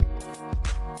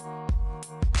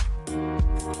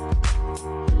The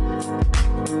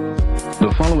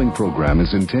following program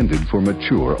is intended for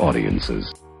mature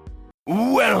audiences.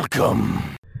 Welcome!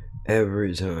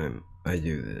 Every time I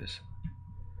do this.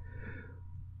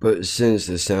 But since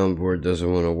the soundboard doesn't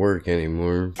want to work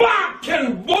anymore,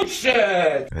 fucking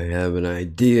bullshit! I have an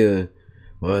idea.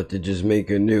 We'll have to just make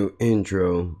a new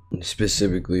intro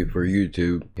specifically for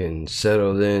YouTube and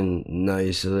settle in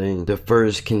nicely. The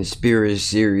first Conspiracy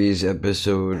Series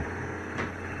episode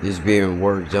is being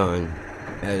worked on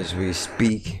as we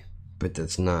speak, but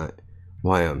that's not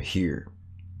why I'm here.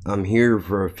 I'm here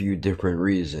for a few different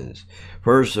reasons.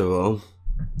 First of all,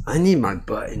 I need my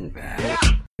button back.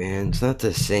 Man, it's not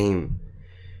the same.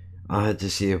 I'll have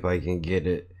to see if I can get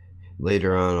it.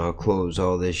 Later on, I'll close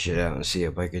all this shit out and see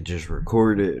if I could just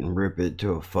record it and rip it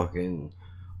to a fucking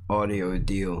audio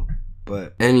deal.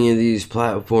 But any of these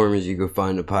platforms you can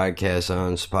find a podcast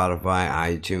on: Spotify,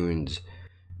 iTunes,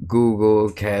 Google,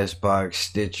 Castbox,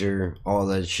 Stitcher, all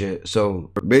that shit.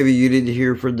 So maybe you didn't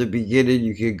hear from the beginning,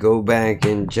 you could go back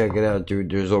and check it out, dude.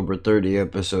 There's over 30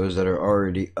 episodes that are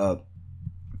already up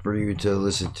for you to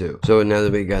listen to. So now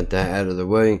that we got that out of the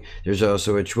way, there's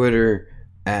also a Twitter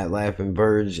at Laughing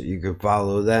Birds. You can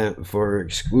follow that for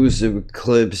exclusive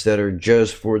clips that are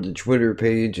just for the Twitter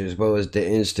page, as well as the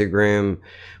Instagram,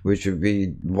 which would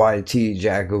be YT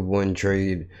Jack of One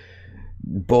Trade.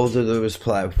 Both of those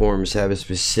platforms have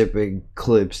specific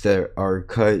clips that are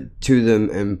cut to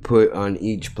them and put on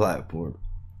each platform.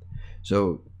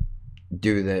 So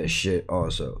do that shit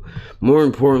also. More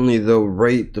importantly though,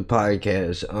 rate the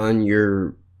podcast on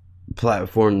your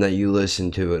platform that you listen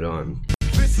to it on.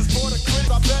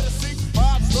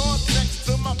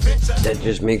 That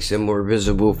just makes it more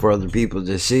visible for other people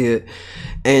to see it,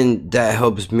 and that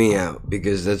helps me out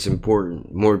because that's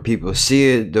important. More people see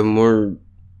it, the more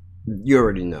you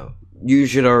already know. You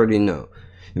should already know.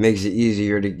 It makes it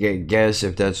easier to get guests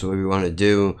if that's what we want to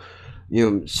do. You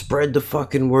know, spread the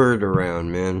fucking word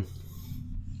around, man.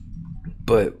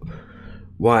 But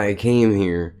why I came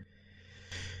here,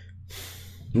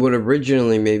 what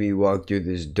originally made me walk through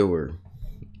this door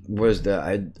was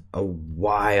that a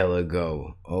while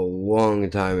ago, a long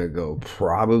time ago,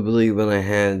 probably when I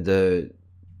had the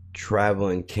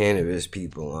traveling cannabis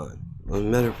people on. As a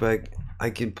matter of fact, I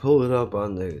could pull it up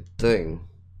on the thing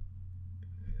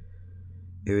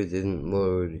if it didn't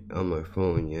load on my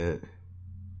phone yet.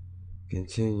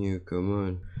 Continue, come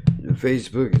on. The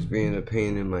Facebook is being a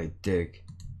pain in my dick,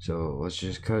 so let's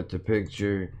just cut the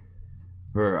picture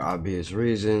for obvious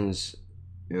reasons.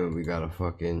 You know, we gotta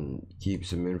fucking keep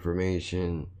some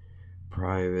information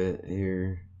private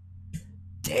here.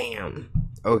 Damn.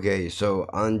 Okay, so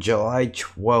on July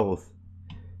 12th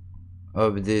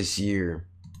of this year,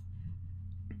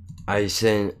 I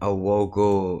sent a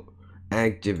local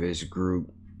activist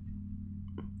group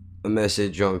a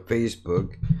message on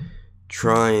Facebook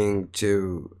trying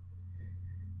to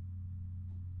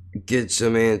get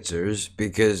some answers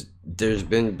because there's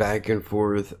been back and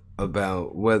forth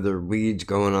about whether weed's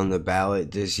going on the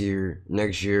ballot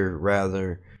next year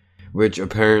rather, which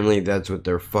apparently that's what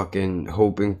they're fucking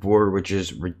hoping for, which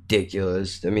is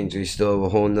ridiculous. That means we still have a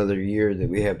whole nother year that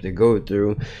we have to go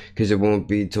through, because it won't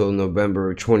be till November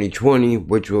of 2020,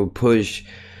 which will push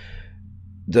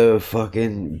the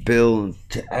fucking bill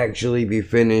to actually be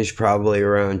finished probably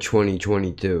around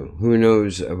 2022. Who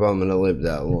knows if I'm gonna live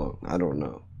that long? I don't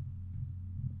know.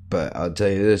 But I'll tell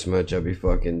you this much, I'll be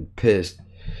fucking pissed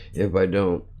if I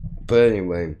don't. But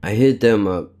anyway, I hit them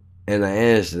up and I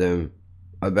asked them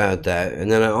about that. And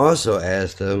then I also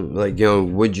asked them, like, you know,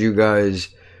 would you guys,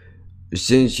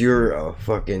 since you're a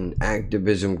fucking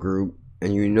activism group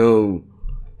and you know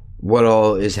what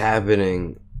all is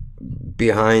happening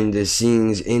behind the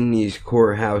scenes in these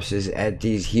courthouses at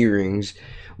these hearings,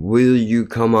 will you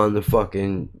come on the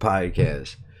fucking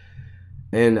podcast?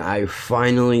 And I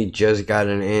finally just got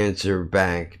an answer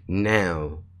back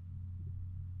now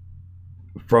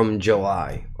from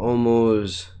July.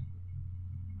 Almost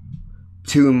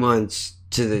 2 months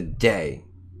to the day.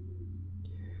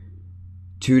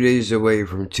 2 days away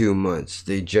from 2 months.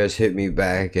 They just hit me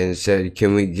back and said,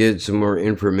 can we get some more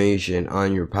information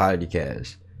on your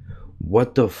podcast?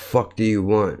 What the fuck do you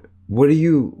want? What do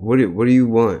you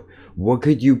want? What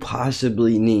could you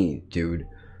possibly need, dude?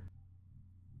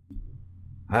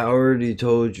 I already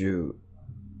told you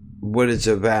what it's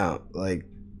about. Like,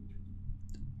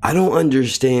 I don't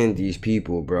understand these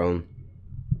people, bro.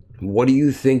 What do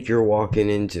you think you're walking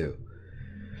into?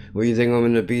 What do you think I'm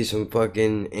gonna be, some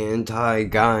fucking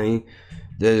anti-guy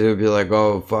that's gonna be like,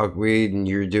 oh, fuck weed, and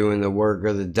you're doing the work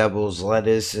of the devil's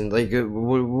lettuce, and like,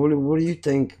 what do you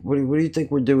think? What do you think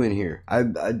we're doing here? I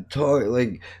talk,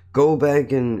 like, go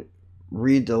back and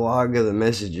read the log of the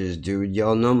messages, dude.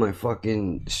 Y'all know my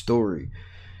fucking story.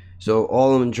 So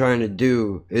all I'm trying to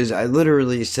do is, I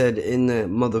literally said in the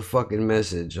motherfucking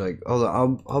message, like, hold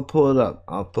on, I'll pull it up.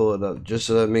 I'll pull it up just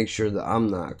so that I make sure that I'm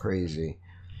not crazy.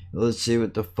 Let's see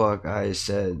what the fuck I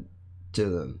said to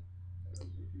them.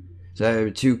 So I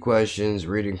have 2 questions,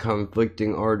 reading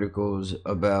conflicting articles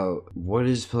about what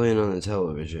is playing on the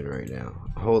television right now.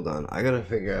 Hold on, I gotta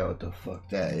figure out what the fuck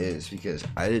that is because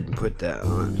I didn't put that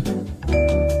on.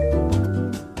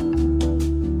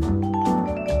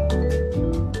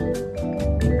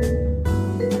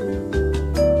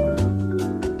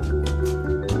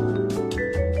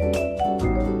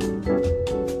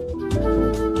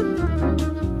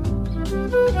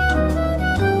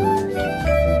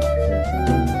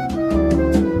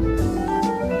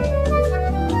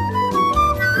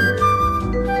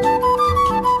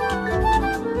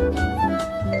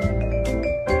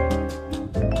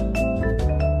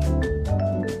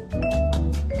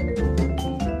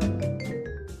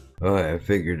 Alright, I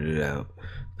figured it out.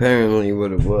 Apparently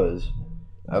what it was,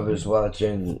 I was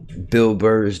watching Bill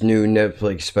Burr's new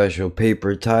Netflix special,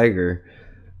 Paper Tiger,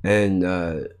 and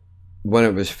when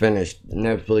it was finished,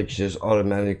 Netflix just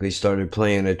automatically started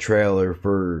playing a trailer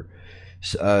for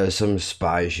some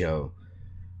spy show.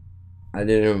 I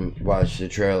didn't watch the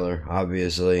trailer,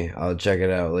 obviously. I'll check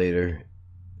it out later.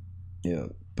 Yeah,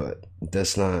 but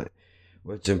that's not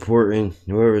what's important.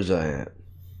 Where was I at?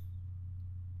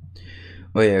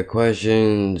 Oh yeah,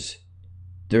 questions.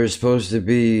 They're supposed to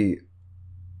be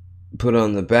put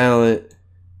on the ballot.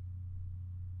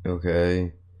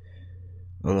 Okay.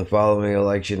 On the following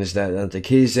election, is that not the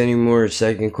case anymore?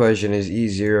 Second question is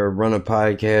easier. Run a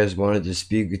podcast. Wanted to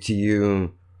speak to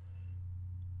you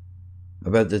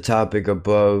about the topic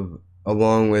above,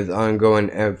 along with ongoing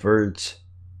efforts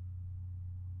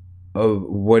of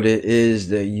what it is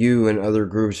that you and other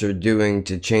groups are doing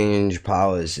to change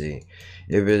policy.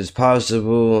 If it is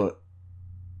possible,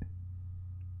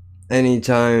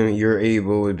 anytime you're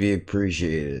able would be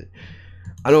appreciated.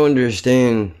 I don't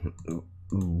understand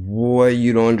what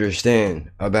you don't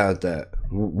understand about that.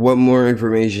 What more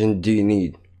information do you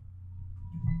need?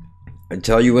 I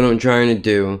tell you what I'm trying to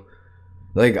do.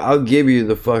 Like, I'll give you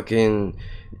the fucking...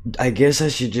 I guess I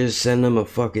should just send them a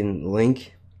fucking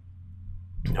link.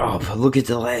 Oh, but look at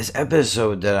the last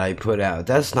episode that I put out.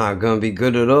 That's not gonna be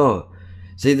good at all.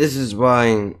 See, this is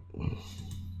why...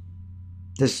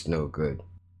 This is no good.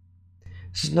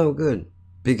 This is no good.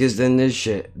 Because then this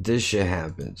shit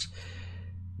happens.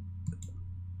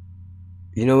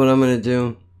 You know what I'm gonna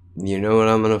do? You know what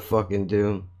I'm gonna fucking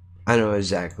do? I know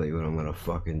exactly what I'm gonna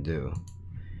fucking do.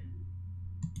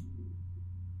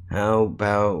 How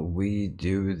about we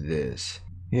do this?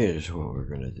 Here's what we're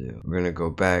gonna do. We're gonna go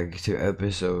back to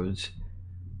episodes.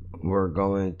 We're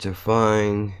going to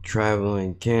find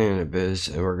Traveling Cannabis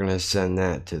and we're gonna send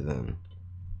that to them.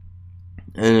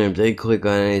 And if they click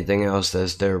on anything else,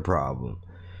 that's their problem.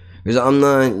 Because I'm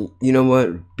not, you know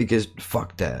what? Because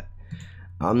fuck that.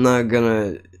 I'm not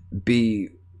gonna be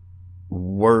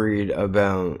worried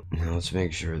about... Now let's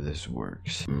make sure this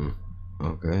works.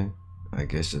 Okay, I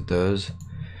guess it does.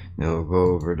 Now we'll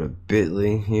go over to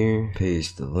Bitly here,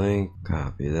 paste the link,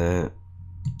 copy that,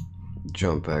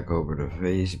 jump back over to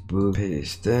Facebook,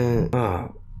 paste that.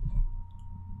 Oh,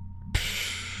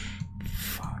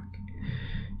 fuck.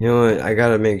 You know what, I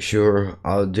gotta make sure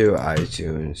I'll do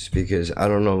iTunes, because I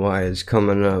don't know why it's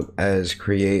coming up as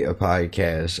create a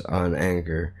podcast on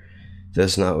Anchor.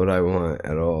 That's not what I want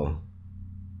at all.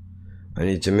 I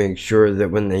need to make sure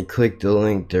that when they click the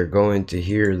link, they're going to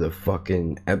hear the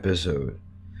fucking episode.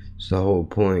 It's the whole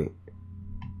point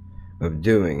of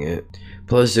doing it.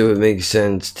 Plus, it would make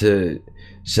sense to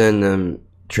send them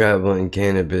Traveling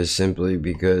Cannabis simply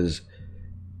because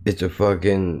it's a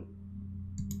fucking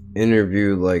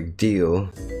interview like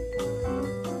deal.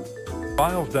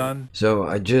 File's done. So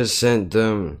I just sent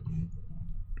them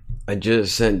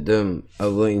a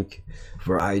link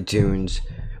for iTunes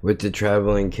with the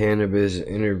Traveling Cannabis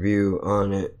interview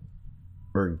on it,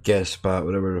 or guest spot,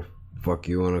 whatever the fuck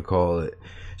you want to call it,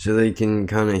 so they can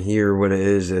kind of hear what it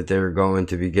is that they're going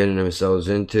to be getting themselves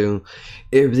into.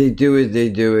 If they do it, they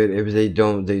do it. If they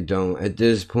don't, they don't. At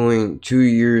this point, 2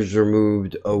 years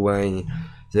removed away,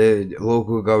 the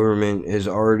local government is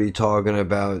already talking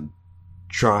about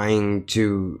trying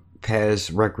to pass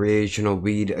recreational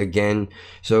weed again.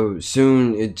 So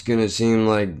soon it's gonna seem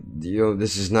like, you know,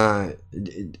 this is not,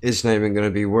 it's not even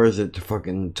gonna be worth it to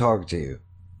fucking talk to you.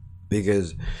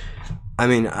 Because I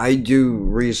mean, I do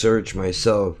research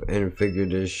myself and figure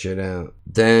this shit out.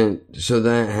 So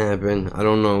that happened. I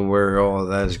don't know where all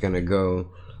that's gonna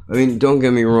go. I mean, don't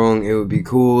get me wrong, it would be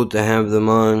cool to have them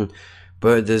on,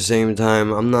 But at the same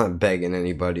time, I'm not begging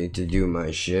anybody to do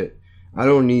my shit. I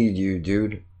don't need you,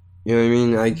 dude. You know what I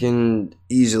mean? I can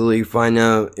easily find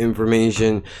out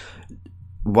information.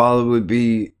 While it would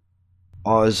be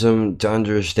awesome to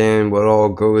understand what all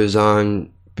goes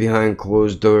on behind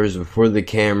closed doors before the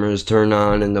cameras turn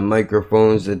on and the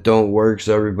microphones that don't work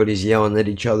so everybody's yelling at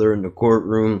each other in the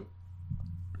courtroom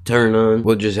turn on,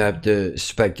 we'll just have to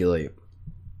speculate.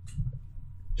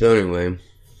 So anyway,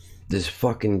 this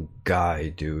fucking guy,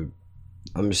 dude.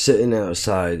 I'm sitting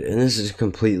outside, and this is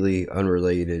completely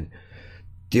unrelated.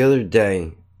 The other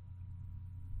day,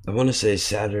 I want to say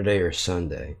Saturday or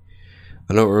Sunday,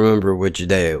 I don't remember which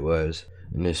day it was,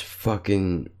 and this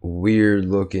fucking weird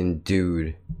looking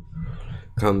dude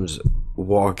comes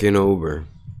walking over.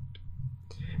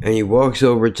 And he walks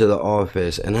over to the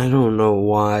office, and I don't know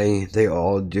why they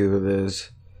all do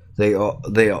this. They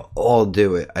all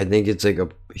do it. I think it's like a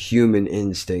human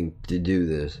instinct to do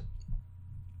this.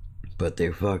 But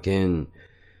they fucking...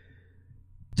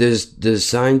 The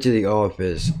sign to the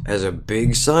office has a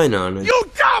big sign on it.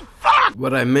 You dumb fuck!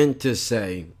 What I meant to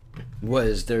say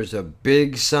was there's a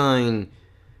big sign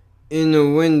in the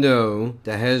window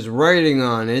that has writing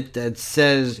on it that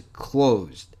says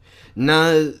closed.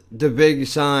 Not the big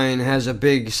sign has a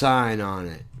big sign on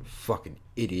it. Fucking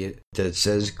idiot. That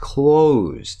says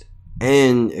closed.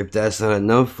 And if that's not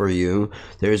enough for you,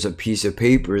 there's a piece of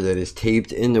paper that is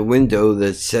taped in the window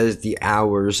that says the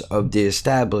hours of the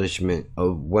establishment,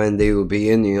 of when they will be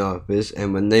in the office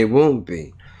and when they won't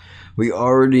be. We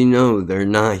already know they're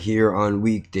not here on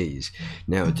weekdays.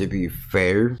 Now, to be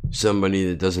fair, somebody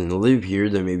that doesn't live here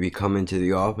that may be coming to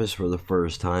the office for the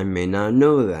first time may not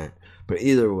know that. But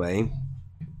either way,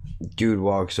 dude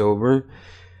walks over,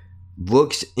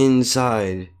 looks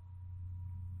inside,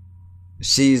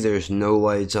 sees there's no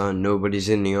lights on, nobody's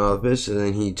in the office, and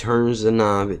then he turns the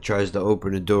knob, it tries to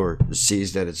open the door,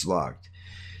 sees that it's locked.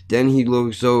 Then he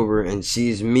looks over and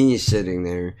sees me sitting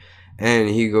there, and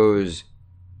he goes,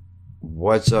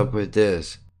 "What's up with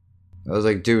this?" I was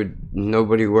like, "Dude,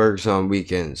 nobody works on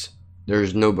weekends.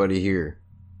 There's nobody here."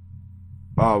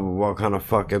 "Oh, what kind of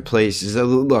fucking place is that?"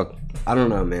 Look, I don't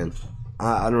know, man.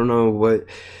 I don't know what...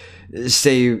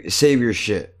 Save your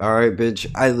shit, alright,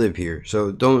 bitch? I live here, so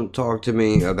don't talk to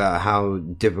me about how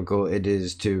difficult it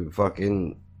is to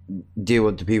fucking deal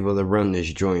with the people that run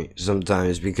this joint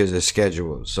sometimes because of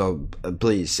schedule. So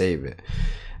please save it.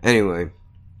 Anyway,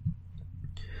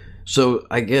 so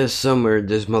I guess somewhere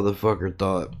this motherfucker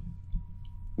thought,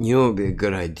 you know, it'd be a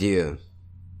good idea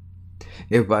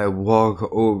if I walk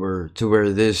over to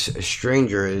where this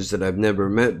stranger is that I've never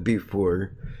met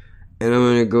before, and I'm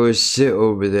gonna go sit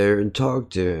over there and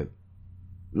talk to him.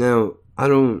 Now, I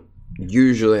don't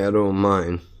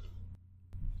mind.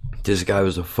 This guy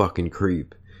was a fucking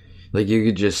creep. Like, you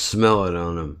could just smell it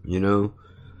on him, you know?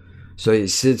 So he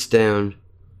sits down,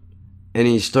 and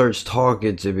he starts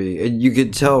talking to me, and you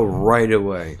could tell right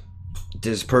away,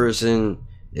 this person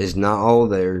is not all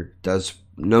there. That's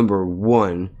number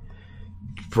one.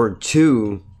 For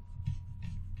two,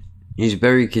 he's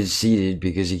very conceited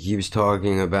because he keeps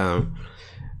talking about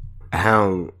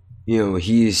how, you know,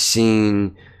 he's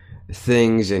seen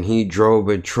things and he drove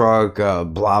a truck, blah,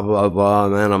 blah, blah,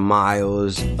 amount of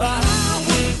miles. But I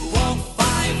would walk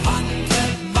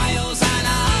 500 miles and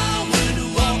I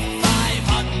would walk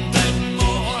 500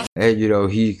 more. And, you know,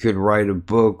 he could write a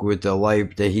book with the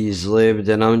life that he's lived.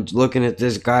 And I'm looking at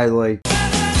this guy like,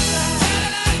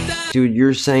 dude,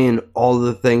 you're saying all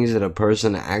the things that a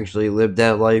person that actually lived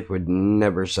that life would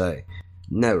never say.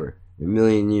 Never. In a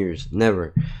million years.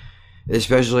 Never.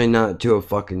 Especially not to a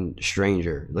fucking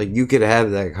stranger. Like, you could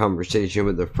have that conversation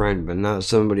with a friend, but not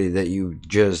somebody that you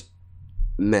just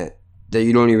met. That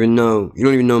you don't even know. You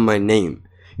don't even know my name.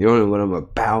 You don't know what I'm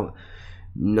about.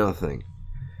 Nothing.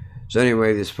 So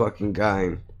anyway, this fucking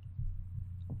guy,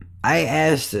 I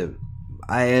asked him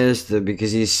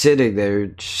because he's sitting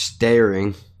there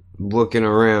staring, looking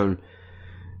around.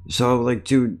 So I was like,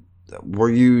 dude,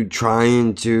 were you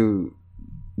trying to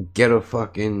get a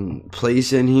fucking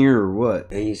place in here or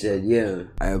what? And he said, yeah,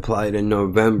 I applied in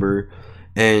November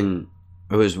and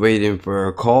I was waiting for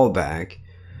a call back.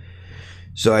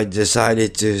 So I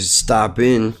decided to stop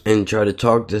in and try to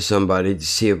talk to somebody to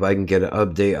see if I can get an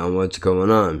update on what's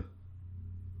going on.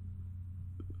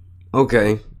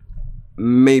 Okay,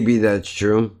 maybe that's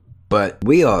true, but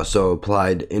we also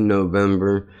applied in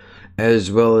November,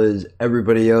 as well as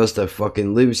everybody else that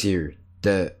fucking lives here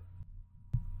that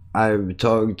I've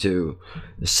talked to,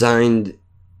 signed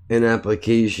an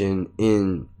application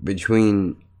in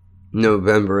between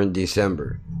November and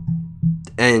December.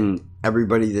 And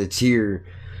everybody that's here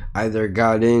either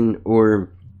got in or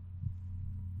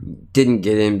didn't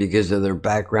get in because of their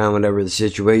background, whatever the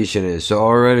situation is. So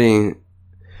already,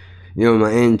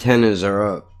 my antennas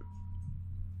are up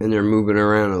and they're moving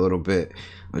around a little bit.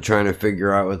 I'm trying to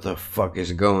figure out what the fuck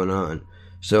is going on.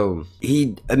 So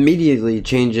he immediately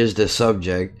changes the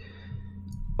subject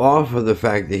off of the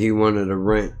fact that he wanted to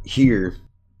rent here,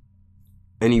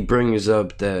 and he brings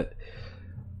up that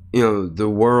the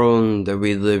world that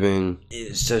we live in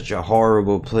is such a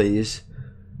horrible place.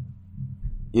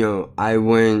 I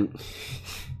went.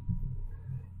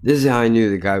 This is how I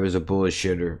knew the guy was a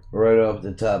bullshitter. Right off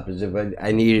the top, as if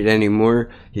I needed any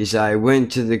more. He said, I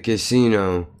went to the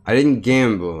casino. I didn't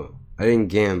gamble.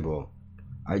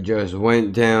 I just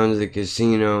went down to the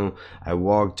casino. I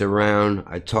walked around.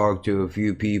 I talked to a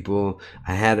few people.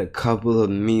 I had a couple of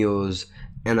meals.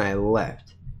 And I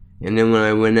left. And then when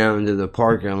I went out into the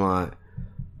parking lot,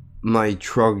 my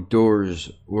truck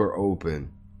doors were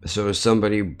open. So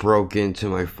somebody broke into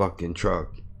my fucking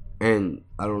truck. And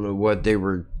I don't know what they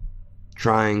were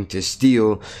trying to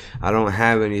steal. I don't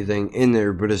have anything in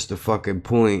there, but it's the fucking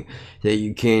point that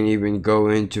you can't even go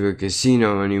into a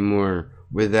casino anymore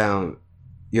without,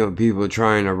 people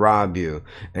trying to rob you.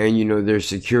 And, there's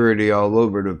security all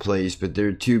over the place, but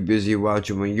they're too busy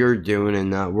watching what you're doing and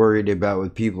not worried about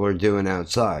what people are doing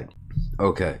outside.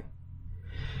 Okay.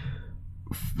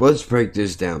 Let's break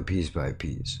this down piece by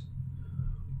piece.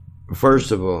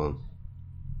 First of all,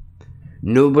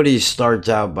 nobody starts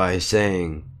out by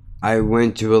saying, I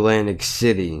went to Atlantic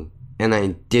City and I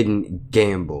didn't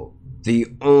gamble. There's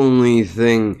only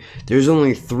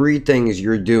 3 things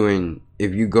you're doing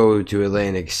if you go to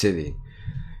Atlantic City.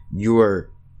 You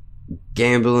are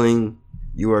gambling,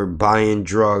 you are buying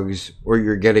drugs, or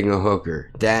you're getting a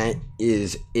hooker. That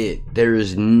is it. There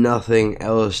is nothing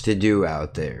else to do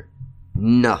out there.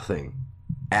 Nothing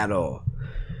at all.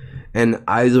 And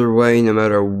either way, no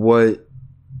matter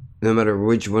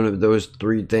which one of those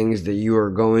 3 things that you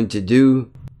are going to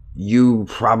do, you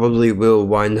probably will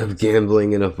wind up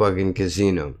gambling in a fucking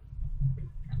casino.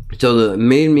 So that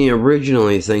made me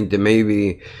originally think that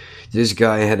maybe this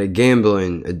guy had a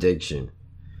gambling addiction.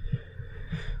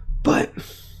 But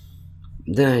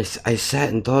then I sat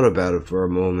and thought about it for a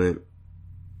moment.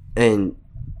 And,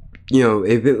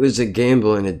 if it was a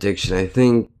gambling addiction, I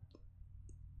think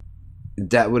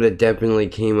that would have definitely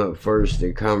came up first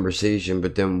in conversation.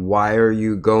 But then why are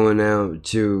you going out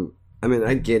to...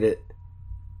 I get it.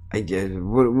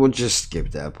 We'll just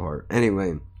skip that part.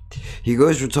 Anyway, he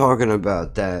goes for talking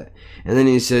about that. And then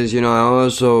he says, I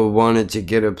also wanted to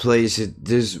get a place.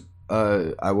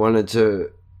 I wanted to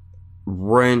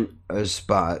rent a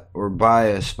spot or buy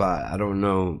a spot. I don't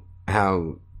know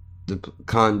how the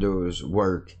condos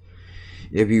work.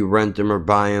 If you rent them or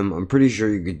buy them, I'm pretty sure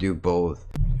you could do both.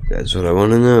 That's what I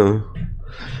want to know.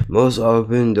 Most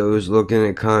often, those looking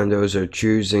at condos are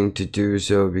choosing to do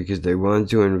so because they want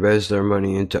to invest their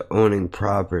money into owning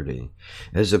property,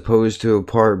 as opposed to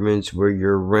apartments where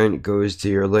your rent goes to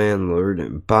your landlord,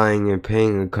 and buying and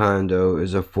paying a condo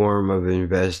is a form of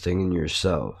investing in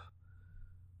yourself.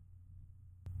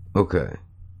 Okay.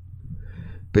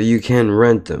 But you can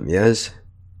rent them, yes?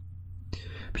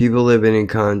 People living in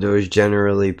condos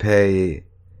generally pay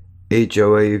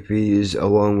HOA fees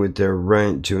along with their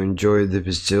rent to enjoy the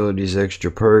facility's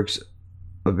extra perks.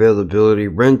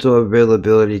 Rental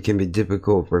availability can be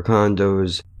difficult for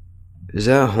condos. Is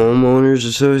that homeowners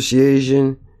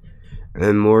association?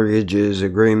 And mortgages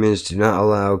agreements do not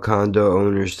allow condo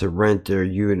owners to rent their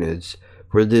units.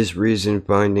 For this reason,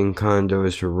 finding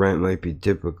condos for rent might be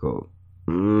difficult.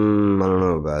 I don't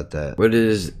know about that. What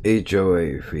is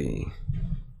HOA fee?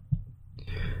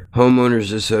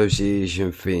 Homeowners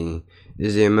Association fee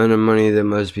is the amount of money that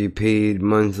must be paid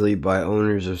monthly by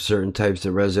owners of certain types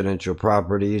of residential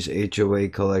properties. HOA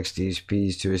collects these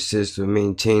fees to assist with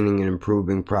maintaining and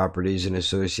improving properties in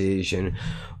association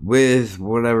with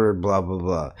whatever blah blah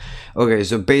blah. Okay,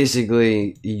 so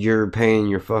basically you're paying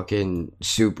your fucking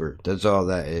super. That's all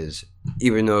that is.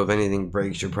 Even though if anything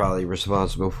breaks, you're probably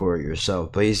responsible for it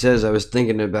yourself. But he says, I was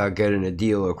thinking about getting a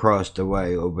deal across the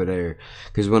way over there,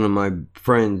 because one of my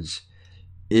friends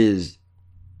is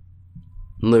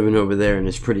living over there and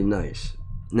it's pretty nice.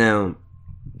 Now,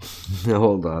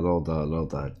 hold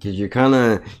on, because you kind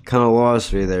of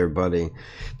lost me there, buddy.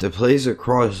 The place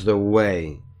across the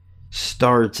way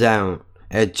starts out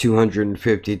at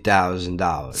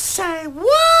 $250,000. Say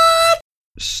what?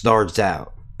 Starts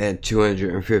out at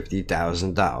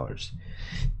 $250,000.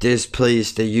 This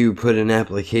place that you put an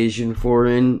application for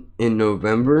in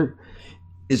November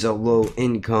is a low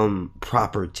income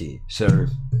property, sir.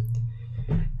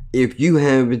 if you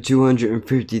have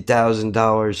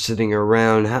 $250,000 sitting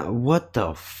around, what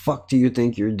the fuck do you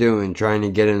think you're doing trying to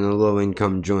get in a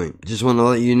low-income joint? Just want to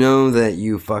let you know that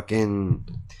you fucking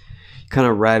kind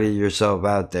of ratted yourself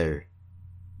out there.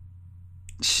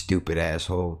 Stupid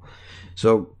asshole.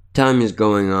 So, time is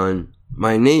going on.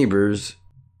 My neighbors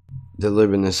that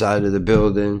live in the side of the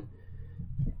building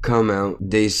come out.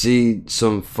 They see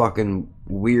some fucking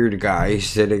weird guy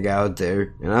sitting out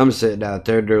there, and I'm sitting out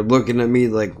there. They're looking at me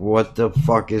like, what the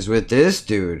fuck is with this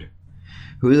dude?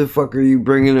 Who the fuck are you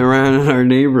bringing around in our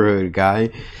neighborhood, guy?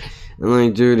 I'm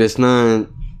like, dude, it's not.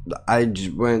 I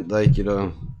just went like,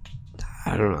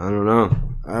 I don't know.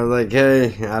 I was like,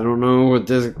 hey, I don't know what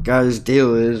this guy's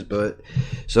deal is, but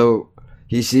so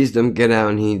he sees them get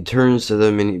out and he turns to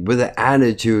them and with an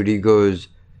attitude he goes,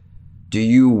 do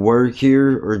you work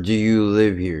here or do you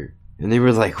live here? And they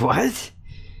were like, what?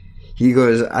 He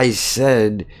goes, I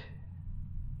said,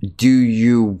 do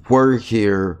you work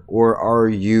here or are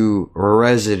you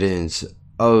residents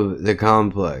of the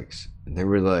complex? And they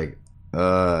were like,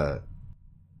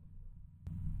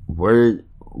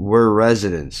 we're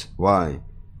residents. Why?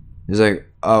 He's like,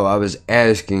 oh, I was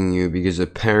asking you because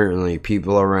apparently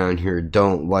people around here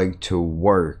don't like to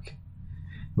work.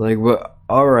 Like, what?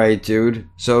 Alright, dude.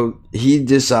 So he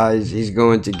decides he's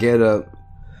going to get up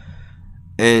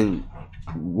and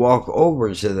walk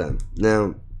over to them.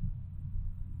 Now,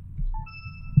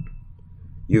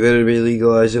 you better be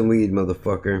legalizing weed,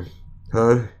 motherfucker.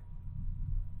 Huh?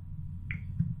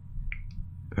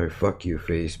 Or fuck you,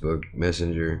 Facebook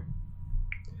Messenger.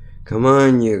 Come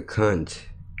on, you cunt.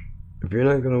 If you're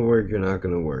not gonna work, you're not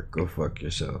gonna work. Go fuck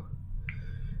yourself.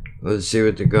 Let's see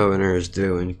what the governor is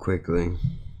doing quickly.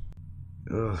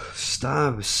 Ugh,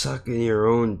 stop sucking your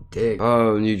own dick.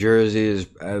 Oh, New Jersey is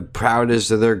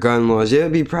proudest of their gun laws. Yeah,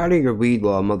 be proud of your weed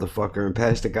law, motherfucker, and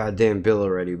pass the goddamn bill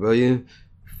already, will you?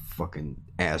 Fucking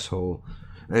asshole.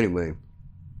 Anyway,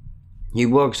 he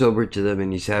walks over to them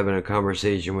and he's having a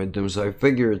conversation with them, so I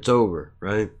figure it's over,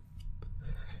 right?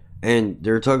 And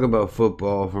they're talking about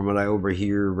football from what I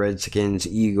overhear, Redskins,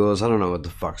 Eagles, I don't know what the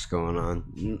fuck's going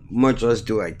on. Much less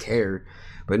do I care.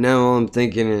 But now all I'm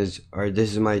thinking is, alright,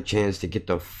 this is my chance to get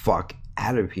the fuck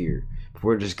out of here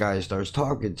before this guy starts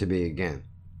talking to me again.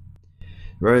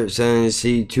 Right, so I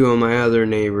see two of my other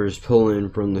neighbors pull in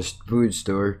from the food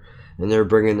store and they're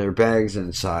bringing their bags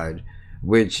inside,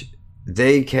 which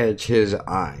they catch his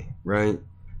eye, right?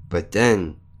 But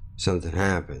then something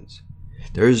happens.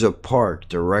 There's a park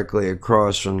directly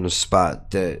across from the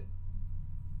spot that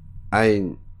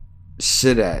I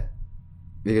sit at.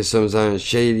 Because sometimes it's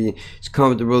shady, it's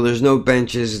comfortable, there's no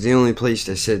benches, it's the only place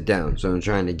to sit down, so I'm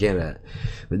trying to get at.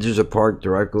 But there's a park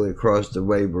directly across the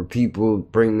way where people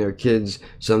bring their kids.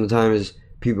 Sometimes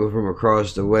people from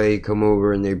across the way come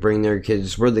over and they bring their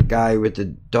kids. Where the guy with the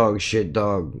dog shit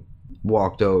dog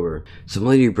walked over. Some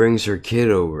lady brings her kid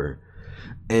over,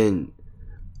 and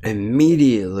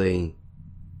immediately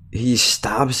he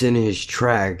stops in his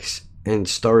tracks and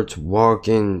starts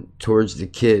walking towards the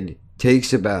kid.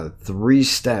 Takes about 3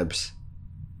 steps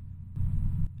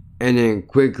and then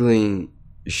quickly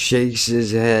shakes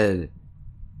his head,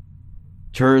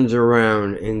 turns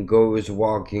around and goes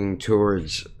walking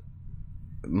towards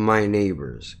my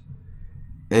neighbors.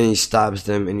 And he stops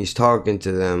them and he's talking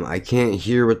to them. I can't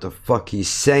hear what the fuck he's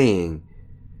saying,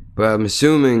 but I'm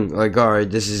assuming, like, alright,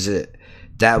 this is it.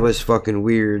 That was fucking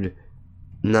weird.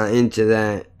 Not into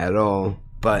that at all,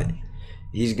 but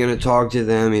he's gonna talk to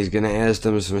them, he's gonna ask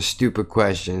them some stupid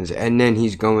questions, and then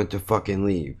he's going to fucking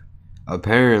leave.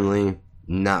 Apparently,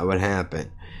 not what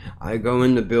happened. I go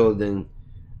in the building,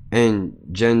 and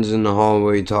Jen's in the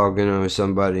hallway talking to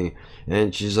somebody,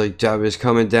 and she's like, I was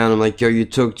coming down, I'm like, yo, you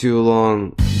took too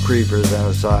long, creepers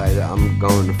outside, I'm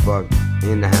going to fuck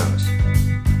in the house.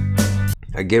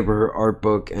 I give her her art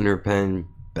book and her pen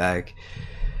back,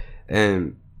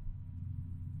 and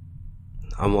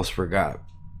I almost forgot.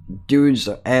 Dudes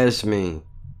ask me,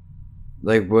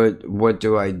 like, what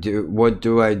do I do? What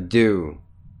do I do?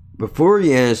 Before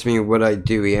he asked me what I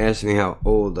do, he asked me how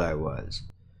old I was.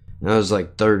 And I was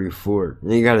like 34.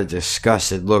 And he got a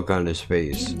disgusted look on his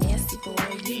face. Nasty boy,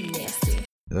 you nasty.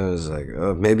 I was like,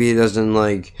 oh, maybe he doesn't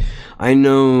like... I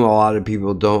know a lot of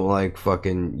people don't like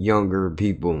fucking younger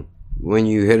people. When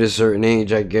you hit a certain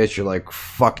age, I guess you're like,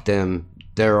 fuck them.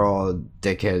 They're all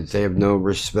dickheads. They have no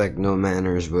respect, no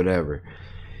manners, whatever.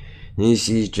 And he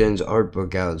sees Jen's art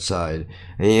book outside.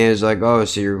 And he is like, oh,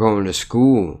 so you're going to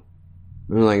school?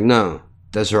 And I'm like, no,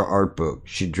 that's her art book.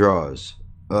 She draws.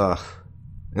 Ugh.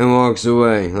 And walks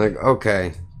away. Like,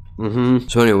 okay.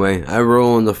 So anyway, I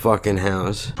roll in the fucking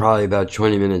house. Probably about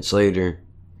 20 minutes later,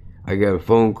 I get a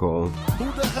phone call.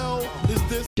 Who the hell is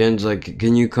this Jen's like,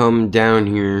 can you come down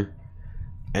here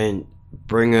and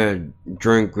bring a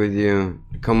drink with you?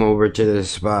 Come over to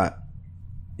this spot.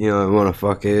 You know, I want to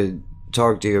fucking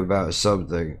talk to you about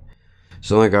something.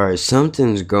 So I'm like, alright,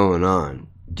 something's going on,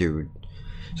 dude.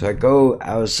 So I go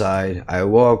outside, I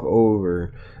walk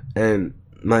over, and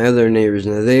my other neighbors,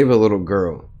 now they have a little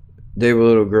girl.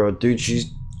 Dude,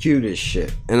 she's cute as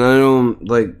shit. And I don't,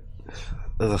 like,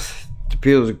 ugh, it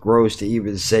feels gross to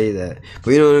even say that.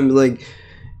 But you know what I mean? Like,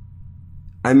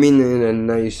 I mean it in a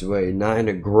nice way, not in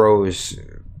a gross,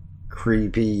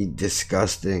 creepy,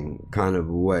 disgusting kind of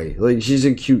way. Like, she's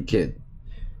a cute kid.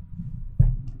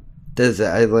 That's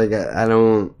I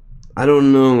don't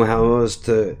know how else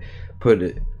to put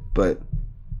it, but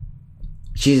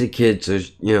she's a kid, so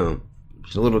you know,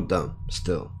 she's a little dumb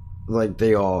still, like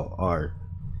they all are.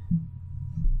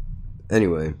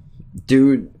 Anyway,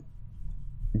 dude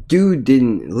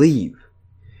didn't leave.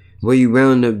 What he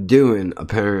wound up doing,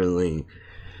 apparently,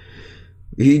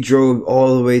 he drove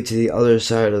all the way to the other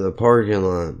side of the parking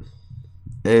lot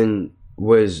and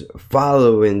was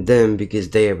following them because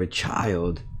they have a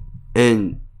child.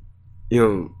 And, you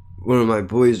know, one of my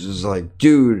boys was like,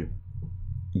 dude,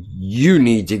 you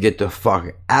need to get the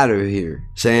fuck out of here.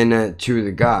 Saying that to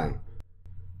the guy.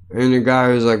 And the guy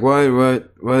was like,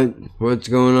 what's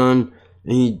going on?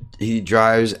 And he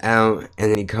drives out,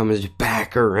 and then he comes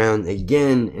back around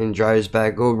again and drives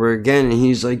back over again. And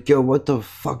he's like, yo, what the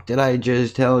fuck did I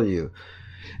just tell you?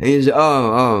 And he's like,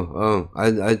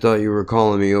 I thought you were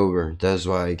calling me over. That's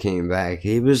why I came back.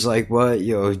 He was like, what?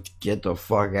 Yo, get the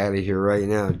fuck out of here right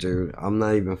now, dude. I'm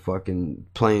not even fucking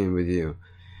playing with you.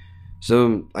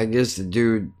 So I guess the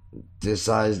dude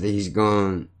decides that he's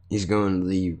going to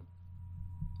leave.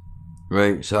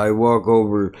 Right? So I walk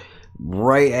over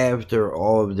right after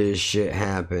all of this shit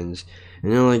happens.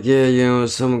 And they're like, yeah, you know,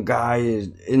 some guy is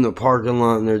in the parking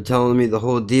lot and they're telling me the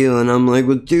whole deal. And I'm like,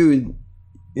 well, dude,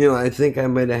 you know, I think I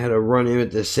might have had a run-in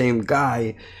with the same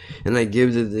guy. And I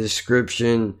give the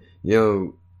description, you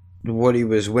know, what he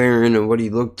was wearing and what he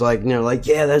looked like. And they're like,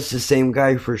 yeah, that's the same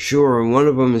guy for sure. And one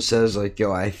of them says, like,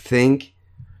 yo, I think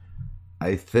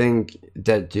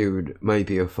that dude might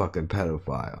be a fucking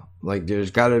pedophile. Like, there's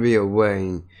got to be a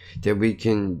way that we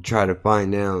can try to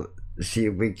find out, see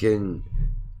if we can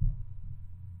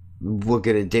look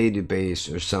at a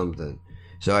database or something.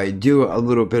 So I do a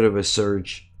little bit of a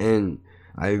search, and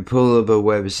I pull up a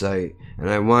website, and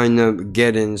I wind up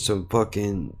getting some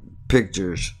fucking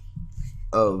pictures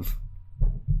of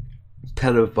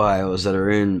pedophiles that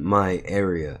are in my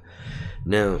area.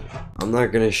 Now, I'm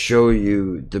not going to show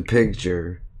you the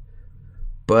picture,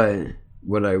 but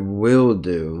what I will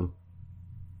do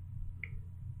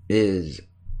is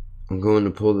I'm going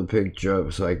to pull the picture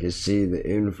up so I can see the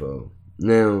info.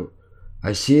 Now,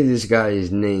 I see this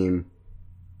guy's name.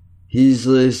 He's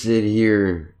listed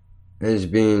here as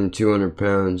being 200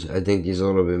 pounds. I think he's a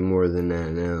little bit more than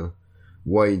that now.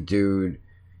 White dude.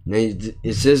 Now,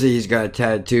 it says that he's got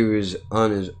tattoos on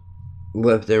his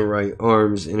left and right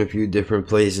arms in a few different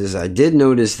places. I did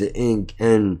notice the ink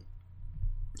and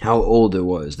how old it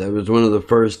was. That was one of the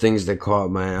first things that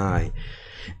caught my eye.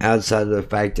 Outside of the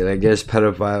fact that I guess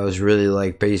pedophiles really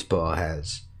like baseball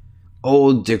hats.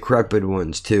 Old, decrepit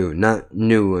ones too, not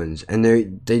new ones. And they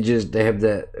have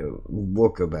that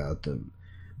look about them.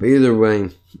 But either way,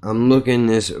 I'm looking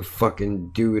this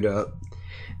fucking dude up,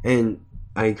 and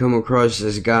I come across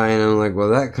this guy, and I'm like, well,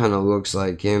 that kind of looks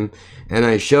like him. And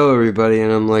I show everybody,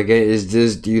 and I'm like, hey,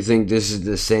 do you think this is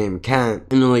the same cat?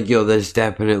 And they're like, yo, that's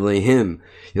definitely him.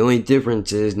 The only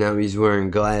difference is now he's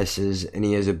wearing glasses, and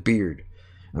he has a beard.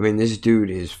 I mean, this dude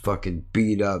is fucking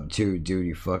beat up too, dude.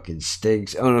 He fucking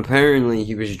stinks. Oh, and apparently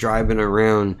he was driving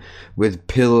around with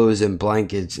pillows and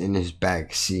blankets in his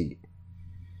back seat.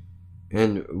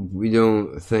 And we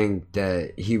don't think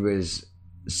that he was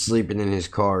sleeping in his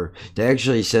car. They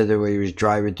actually said that when he was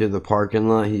driving through the parking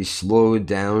lot, he slowed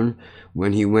down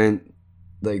when he went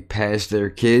like past their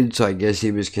kid. So I guess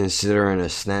he was considering a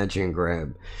snatch and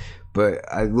grab. But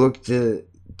I looked at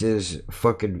this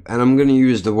fucking, and I'm gonna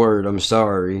use the word, I'm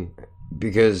sorry,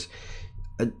 because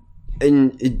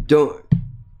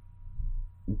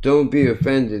don't be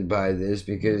offended by this,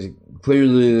 because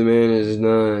clearly the man is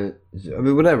not, I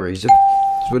mean, whatever, that's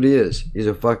what he is. He's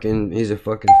a fucking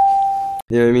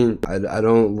you know what I mean? I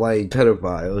don't like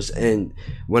pedophiles, and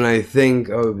when I think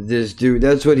of this dude,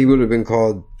 that's what he would have been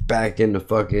called back in the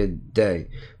fucking day.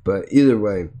 But either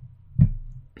way,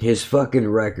 his fucking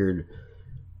record,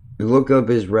 look up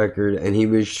his record, and he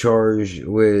was charged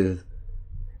with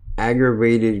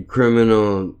aggravated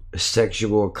criminal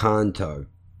sexual conduct.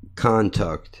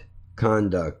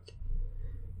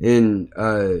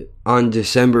 on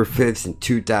December 5th in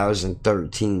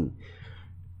 2013.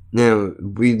 Now,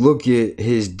 we look at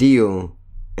his deal,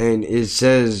 and it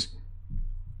says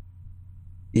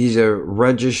he's a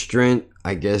registrant.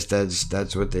 I guess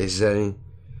that's what they say.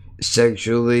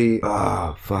 Sexually,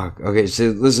 okay, so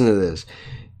listen to this.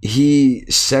 He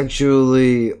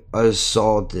sexually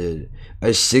assaulted a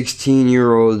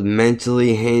 16-year-old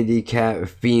mentally handicapped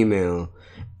female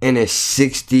and a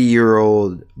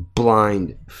 60-year-old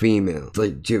blind female.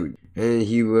 Like, dude. And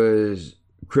he was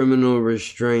criminal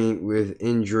restraint with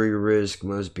injury risk,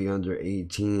 must be under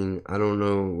 18. I don't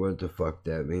know what the fuck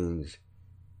that means.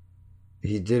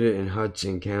 He did it in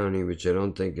Hudson County, which I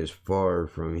don't think is far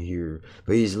from here.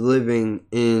 But he's living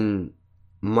in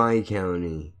my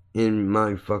county, in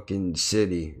my fucking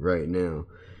city right now.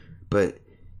 But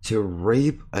to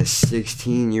rape a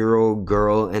 16-year-old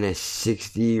girl and a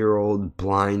 60-year-old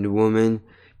blind woman,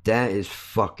 that is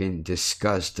fucking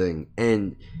disgusting.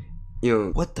 And, you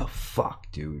know, what the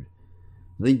fuck, dude?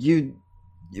 Like,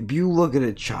 if you look at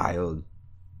a child,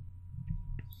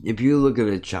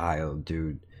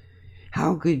 dude,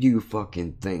 how could you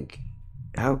fucking think?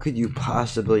 How could you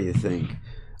possibly think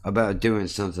about doing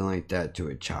something like that to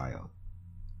a child?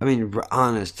 I mean,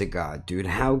 honest to God, dude,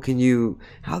 how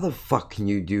the fuck can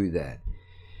you do that?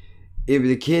 If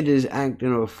the kid is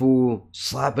acting a fool,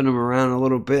 slapping him around a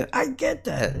little bit, I get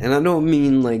that. And I don't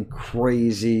mean like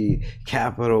crazy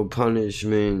capital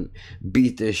punishment,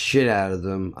 beat the shit out of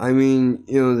them. I mean,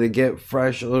 you know, they get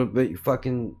fresh a little bit, you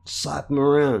fucking slap them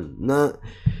around. Not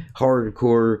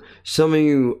hardcore. Some of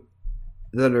you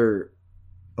that are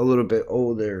a little bit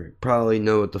older probably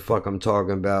know what the fuck I'm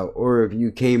talking about. Or if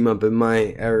you came up in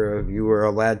my era, if you were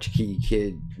a latchkey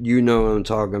kid, you know what I'm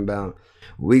talking about.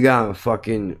 We got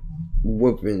fucking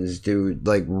whoopings, dude,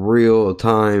 like real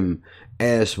time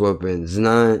ass whoopings,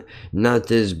 not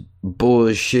this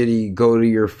bullshitty go to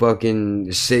your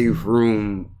fucking safe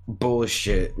room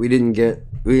bullshit. We didn't get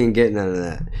none of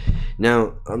that.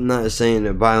 Now, I'm not saying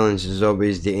that violence is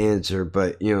always the answer,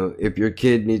 but you know, if your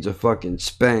kid needs a fucking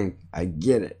spank, I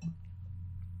get it.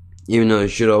 Even though it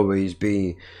should always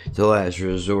be the last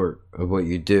resort of what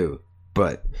you do.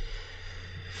 But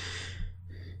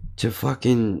I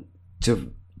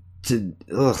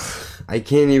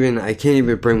can't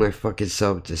even bring my fucking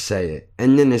self to say it.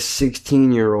 And then a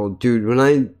 16-year-old dude, when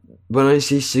I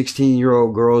see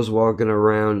 16-year-old girls walking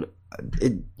around,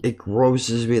 it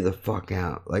grosses me the fuck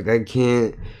out. Like, I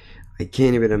can't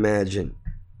even imagine.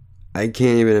 I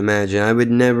would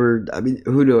never, I mean,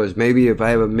 who knows, maybe if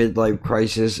I have a midlife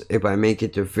crisis, if I make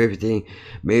it to 50,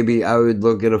 maybe I would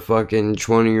look at a fucking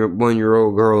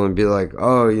 21-year-old girl and be like,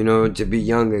 oh, you know, to be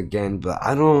young again. But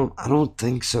I don't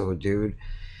think so, dude.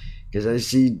 Because I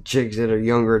see chicks that are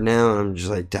younger now, and I'm just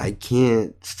like, I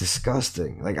can't, it's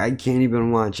disgusting. Like, I can't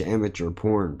even watch amateur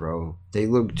porn, bro. They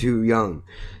look too young.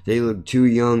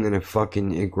 And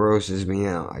it grosses me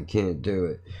out. I can't do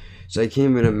it. So I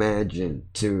can't even imagine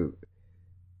to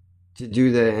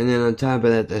do that. And then on top of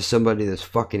that, there's somebody that's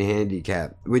fucking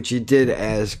handicapped, which he did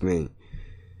ask me,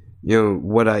 you know,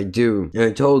 what I do. And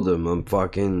I told him I'm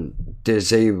fucking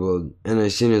disabled, and I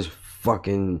seen his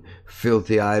fucking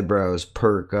filthy eyebrows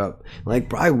perk up.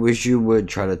 Like, I wish you would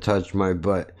try to touch my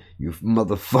butt, you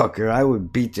motherfucker. I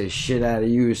would beat the shit out of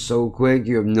you so quick,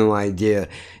 you have no idea.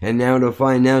 And now to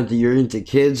find out that you're into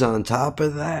kids on top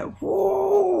of that,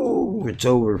 whoa, it's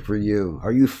over for you.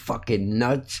 Are you fucking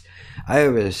nuts? I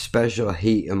have a special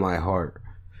hate in my heart.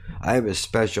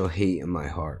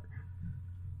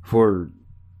 For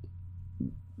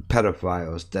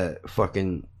pedophiles that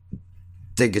fucking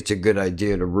think it's a good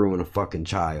idea to ruin a fucking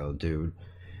child, dude.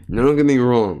 Now, don't get me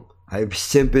wrong. I have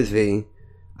sympathy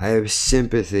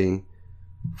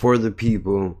for the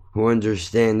people who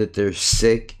understand that they're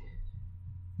sick.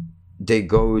 They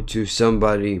go to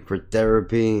somebody for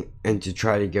therapy and to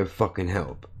try to get fucking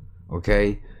help.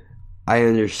 Okay? I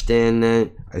understand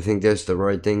that. I think that's the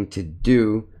right thing to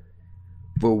do.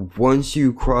 But once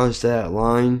you cross that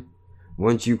line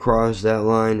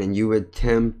and you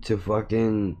attempt to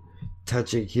fucking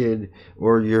touch a kid,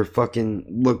 or you're fucking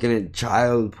looking at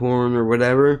child porn or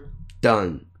whatever,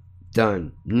 done.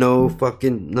 No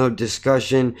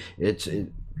discussion.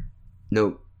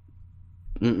 Nope.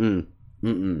 You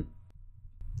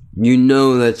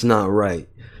know that's not right.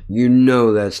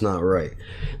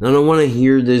 And I don't want to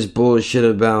hear this bullshit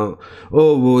about,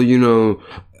 oh, well, you know,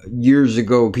 years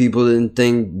ago people didn't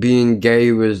think being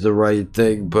gay was the right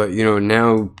thing, but, you know,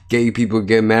 now gay people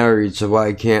get married, so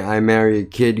why can't I marry a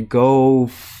kid? Go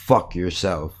fuck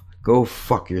yourself.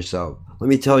 Let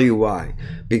me tell you why.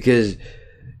 Because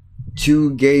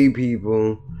two gay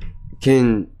people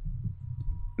can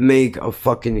make a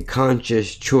fucking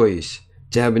conscious choice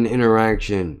to have an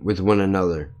interaction with one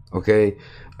another, okay?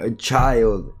 A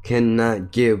child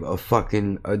cannot give a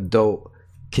fucking adult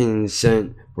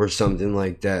consent for something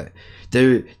like that.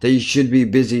 They should be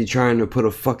busy trying to put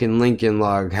a fucking Lincoln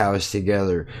Log house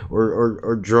together,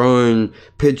 or drawing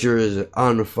pictures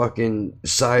on a fucking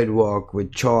sidewalk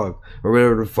with chalk, or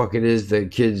whatever the fuck it is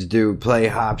that kids do, play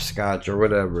hopscotch or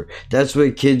whatever. That's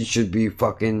what kids should be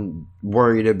fucking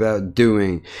worried about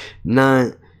doing,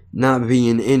 not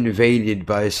being invaded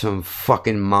by some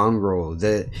fucking mongrel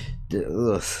that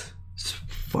ugh, it's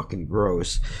fucking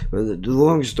gross. But the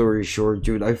long story short,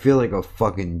 dude, I feel like a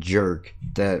fucking jerk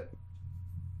that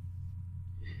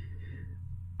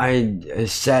I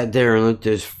sat there and let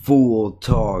this fool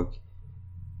talk.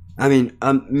 I mean,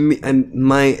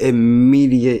 my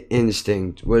immediate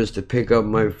instinct was to pick up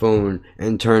my phone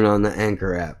and turn on the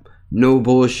Anchor app. No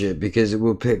bullshit, because it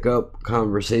will pick up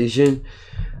conversation.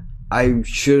 I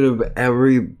should have,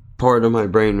 every part of my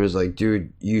brain was like,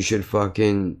 dude, you should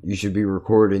be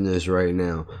recording this right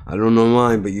now. I don't know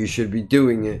why, but you should be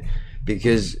doing it,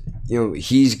 because,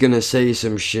 he's gonna say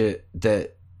some shit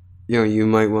that, you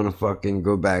might want to fucking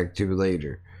go back to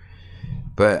later.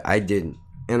 But I didn't,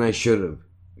 and I should have,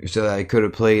 so that I could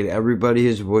have played everybody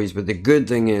his voice. But the good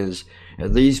thing is,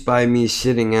 at least by me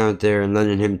sitting out there and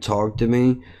letting him talk to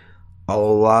me, a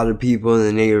lot of people in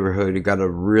the neighborhood got a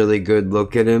really good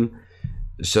look at him.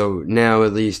 So now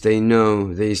at least they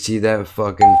know, they see that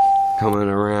fucking coming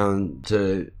around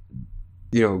to,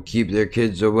 keep their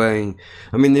kids away.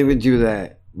 I mean, they would do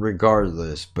that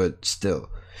regardless, but still.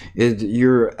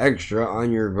 You're extra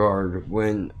on your guard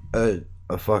when a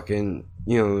fucking,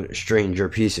 stranger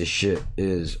piece of shit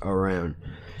is around.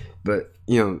 But,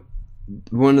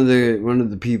 one of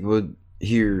the people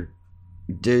here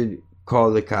did call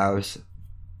the cops,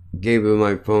 gave him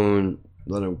my phone,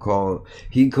 let him call.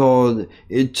 He called.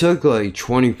 It took like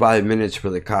 25 minutes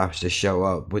for the cops to show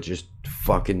up, which is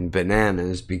fucking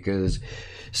bananas, because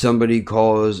somebody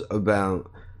calls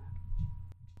about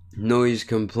noise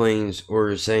complaints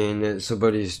or saying that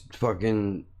somebody's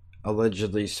fucking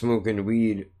allegedly smoking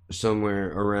weed somewhere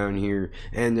around here,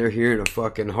 and they're hearing a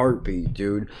fucking heartbeat,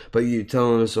 dude. But you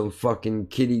telling us some fucking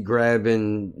kitty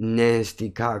grabbing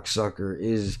nasty cocksucker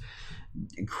is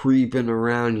creeping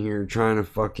around here trying to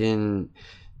fucking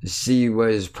see what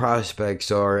his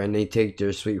prospects are, and they take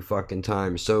their sweet fucking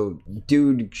time. So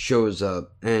dude shows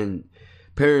up, and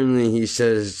apparently he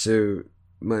says to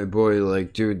my boy,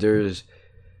 like, dude, there's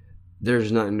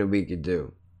nothing that we could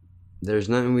do. There's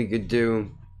nothing we could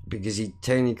do, because he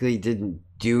technically didn't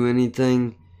do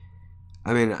anything.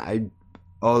 I mean,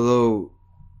 although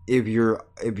if you're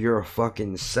a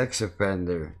fucking sex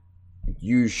offender,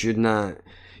 you should not.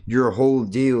 Your whole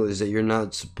deal is that you're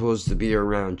not supposed to be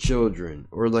around children,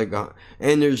 or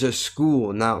and there's a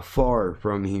school not far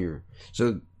from here.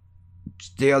 So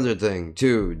the other thing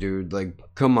too, dude, like,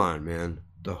 come on, man,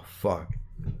 the fuck.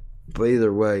 But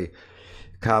either way,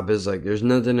 cop is like, there's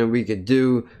nothing that we could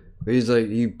do. He's like,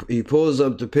 he pulls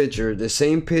up the picture, the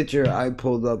same picture I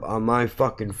pulled up on my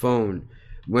fucking phone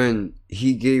when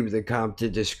he gave the cop the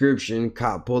description.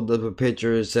 Cop pulled up a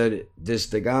picture and said, this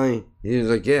the guy? He was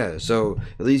like, yeah. So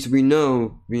at least we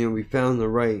know, we found the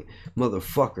right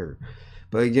motherfucker.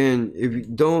 But again, if you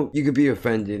don't, you could be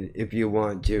offended if you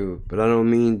want to, but I don't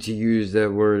mean to use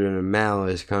that word in a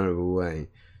malice kind of a way.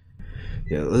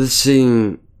 Yeah, let's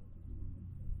see.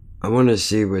 I want to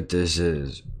see what this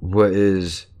is. What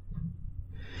is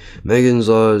Megan's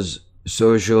Law's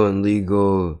social and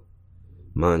legal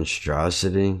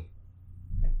monstrosity?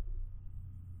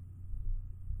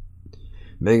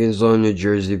 Megan's Law, New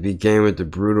Jersey began with the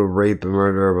brutal rape and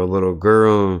murder of a little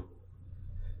girl.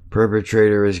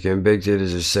 Perpetrator was convicted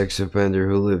as a sex offender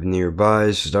who lived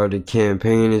nearby. Started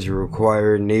campaign to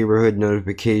require neighborhood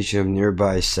notification of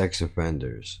nearby sex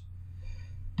offenders.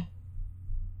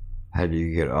 How do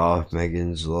you get off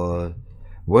Megan's Law?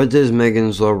 What does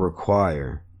Megan's Law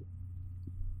require?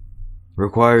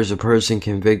 Requires a person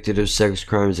convicted of sex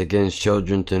crimes against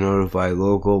children to notify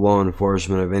local law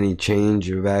enforcement of any change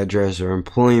of address or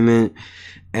employment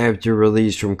after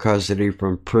release from custody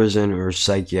from prison or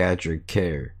psychiatric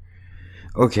care.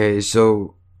 Okay,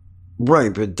 so,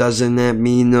 right, but doesn't that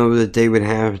mean, though, that they would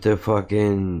have to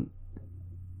fucking...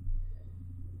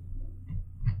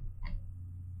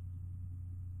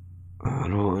 I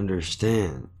don't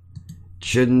understand.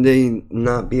 Shouldn't they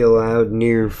not be allowed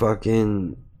near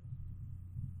fucking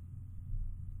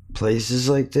places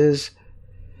like this?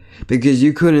 Because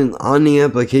you couldn't, on the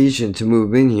application to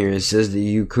move in here, it says that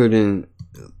you couldn't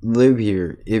live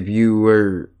here if you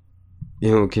were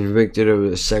convicted of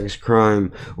a sex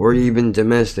crime or even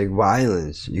domestic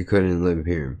violence, you couldn't live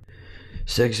here.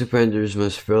 Sex offenders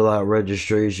must fill out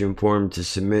registration form to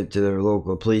submit to their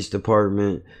local police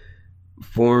department.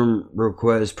 Form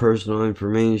requests personal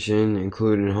information,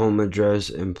 including home address,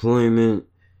 employment,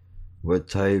 what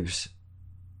types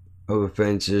of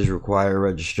offenses require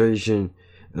registration.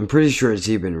 I'm pretty sure it's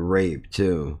even rape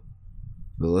too,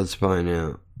 but let's find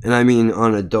out. And I mean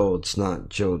on adults, not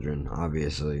children,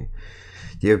 obviously.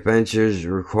 The offenses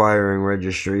requiring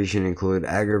registration include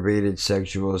aggravated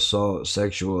sexual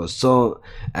assault,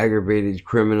 aggravated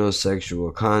criminal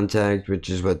sexual contact, which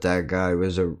is what that guy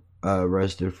was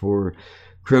arrested for,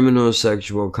 criminal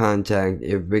sexual contact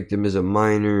if victim is a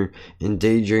minor,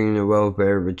 endangering the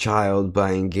welfare of a child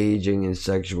by engaging in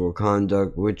sexual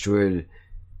conduct which would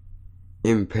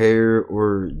impair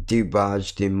or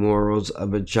debauch the morals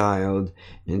of a child,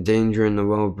 endangering the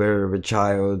welfare of a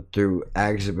child through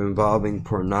acts of involving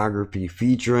pornography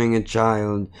featuring a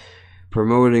child,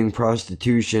 promoting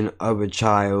prostitution of a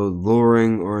child,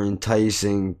 luring or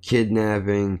enticing,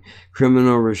 kidnapping,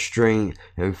 criminal restraint,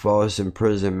 and false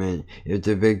imprisonment if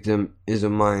the victim is a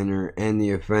minor and the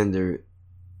offender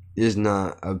is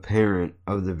not a parent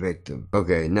of the victim.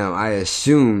 Okay, now I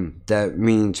assume that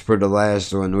means for the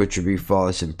last one, which would be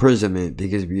false imprisonment,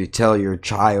 because if you tell your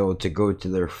child to go to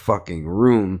their fucking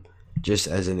room, just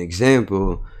as an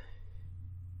example,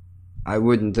 I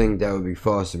wouldn't think that would be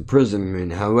false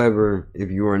imprisonment. However,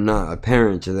 if you are not a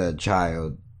parent to that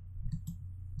child,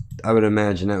 I would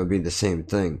imagine that would be the same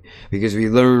thing. Because we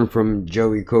learned from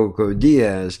Joey Coco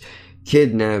Diaz,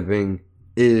 kidnapping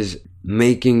is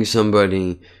making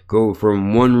somebody go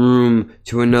from one room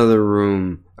to another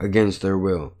room against their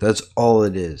will. That's all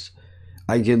it is.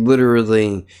 I could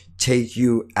literally take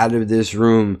you out of this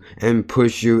room and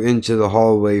push you into the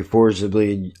hallway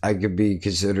forcibly. I could be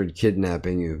considered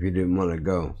kidnapping you if you didn't want to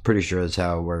go. Pretty sure that's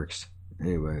how it works.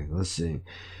 Anyway, let's see.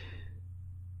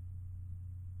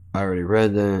 I already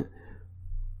read that.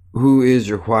 Who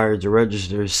is required to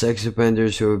register? Sex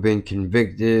offenders who have been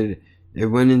convicted. It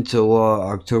went into law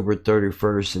October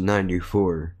 31st,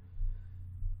 1994.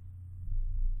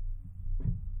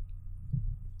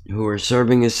 Who are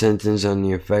serving a sentence on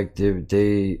the effective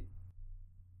date.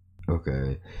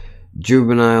 Okay.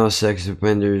 Juvenile sex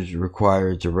offenders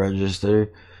required to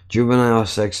register. Juvenile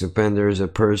sex offender is a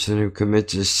person who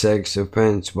commits a sex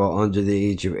offense while under the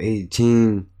age of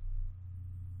 18.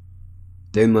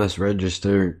 They must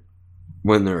register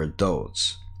when they're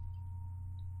adults.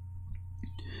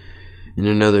 In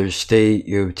another state,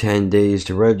 you have 10 days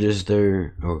to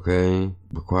register. Okay.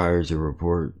 Required to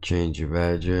report change of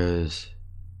address.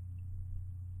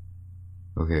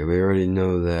 Okay, we already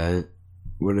know that.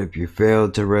 What if you fail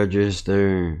to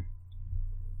register?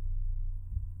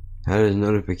 How does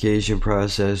notification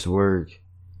process work?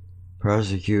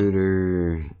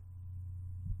 Prosecutor.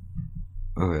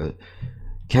 Okay.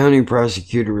 County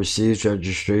prosecutor receives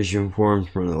registration forms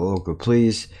from the local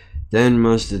police, then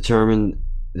must determine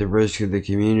the risk of the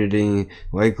community,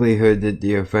 likelihood that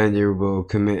the offender will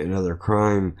commit another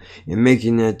crime. In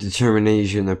making that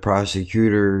determination, the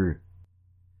prosecutor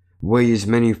weighs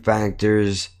many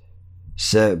factors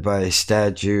set by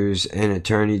statutes and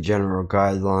attorney general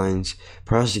guidelines.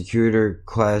 Prosecutor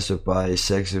classifies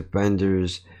sex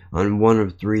offenders on one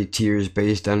of three tiers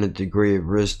based on the degree of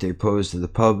risk they pose to the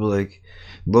public.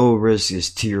 Low risk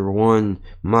is tier 1,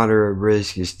 moderate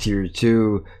risk is tier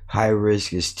 2, high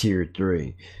risk is tier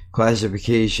 3.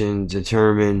 Classification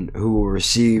determine who will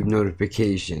receive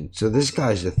notification. So this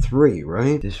guy's a 3,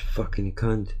 right? This fucking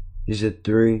cunt. He's a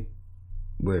 3.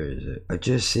 Where is it? I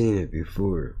just seen it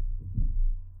before.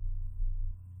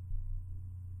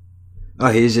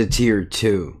 Oh, he's a tier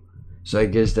 2. So I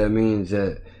guess that means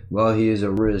that while he is a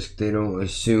risk, they don't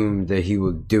assume that he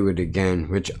will do it again,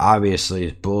 which obviously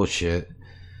is bullshit.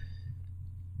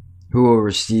 Who will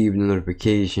receive the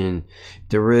notification?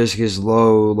 The risk is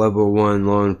low. Level 1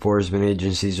 law enforcement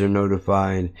agencies are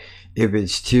notified. If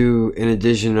it's 2, in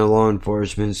addition to law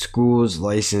enforcement, schools,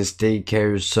 licensed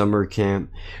daycares, summer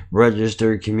camp,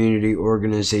 registered community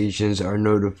organizations are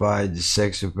notified. The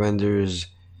sex offenders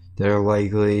that are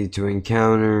likely to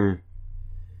encounter.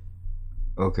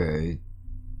 Okay.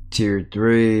 Tier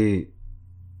 3.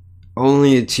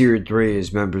 Only a tier 3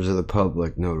 is members of the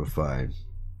public notified.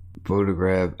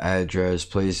 Photograph, address,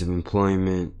 place of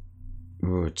employment.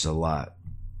 Oh, it's a lot.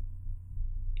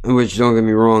 Which, don't get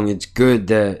me wrong, it's good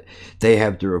that they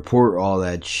have to report all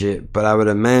that shit. But I would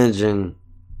imagine,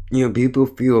 people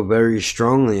feel very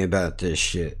strongly about this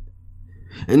shit.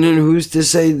 And then who's to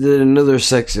say that another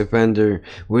sex offender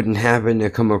wouldn't happen to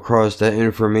come across that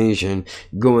information,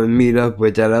 go and meet up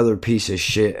with that other piece of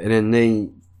shit, and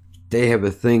then they have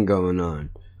a thing going on.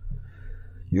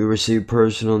 You receive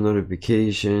personal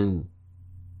notification.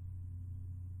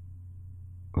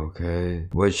 Okay.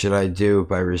 What should I do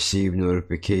if I receive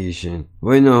notification?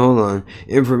 Wait, no, hold on.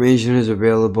 Information is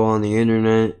available on the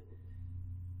internet.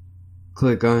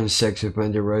 Click on sex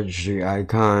offender registry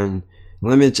icon.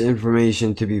 Limits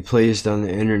information to be placed on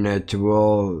the internet to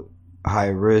all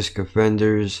high-risk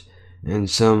offenders and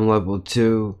some level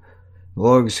 2.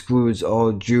 Law excludes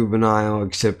all juvenile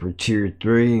except for tier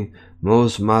 3.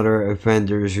 Most moderate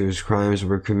offenders whose crimes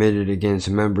were committed against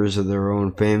members of their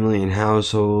own family and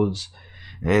households,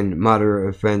 and moderate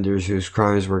offenders whose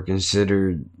crimes were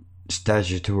considered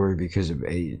statutory because of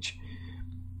age.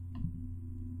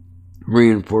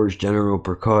 Reinforce general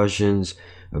precautions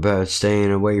about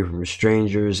staying away from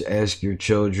strangers. Ask your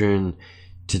children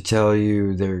to tell you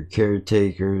or their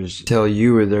caretakers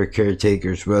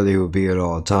where they will be at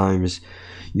all times.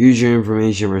 Use your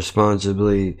information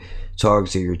responsibly. Talk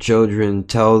to your children.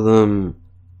 Tell them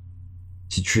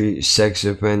to treat sex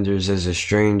offenders as a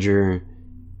stranger.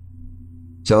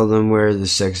 Tell them where the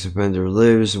sex offender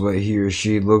lives, what he or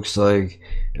she looks like,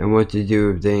 and what to do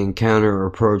if they encounter or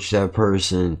approach that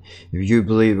person. If you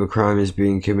believe a crime is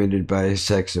being committed by a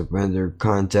sex offender,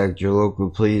 contact your local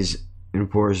police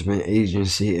enforcement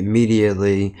agency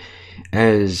immediately,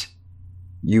 as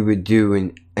you would do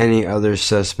in any other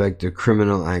suspect of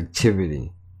criminal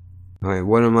activity. Alright,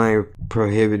 what am I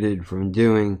prohibited from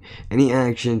doing? Any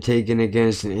action taken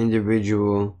against an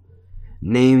individual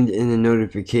named in the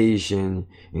notification,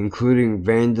 including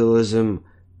vandalism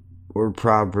or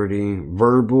property,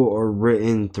 verbal or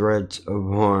written threats of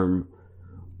harm,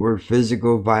 or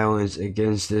physical violence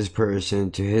against this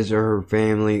person to his or her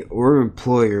family or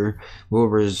employer, will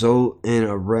result in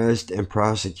arrest and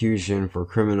prosecution for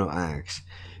criminal acts.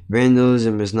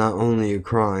 Vandalism is not only a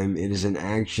crime, it is an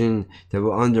action that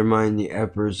will undermine the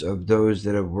efforts of those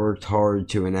that have worked hard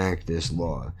to enact this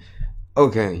law.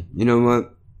 Okay, you know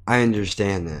what? I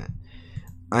understand that.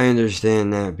 I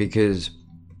understand that because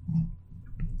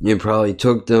it probably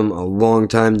took them a long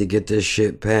time to get this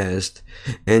shit passed,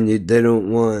 and they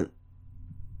don't want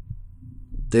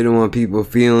people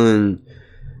feeling,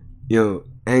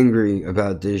 angry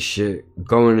about this shit,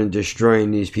 going and destroying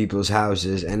these people's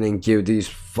houses, and then give these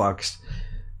fucks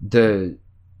the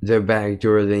back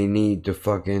door they need to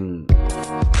fucking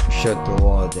shut the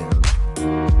law down.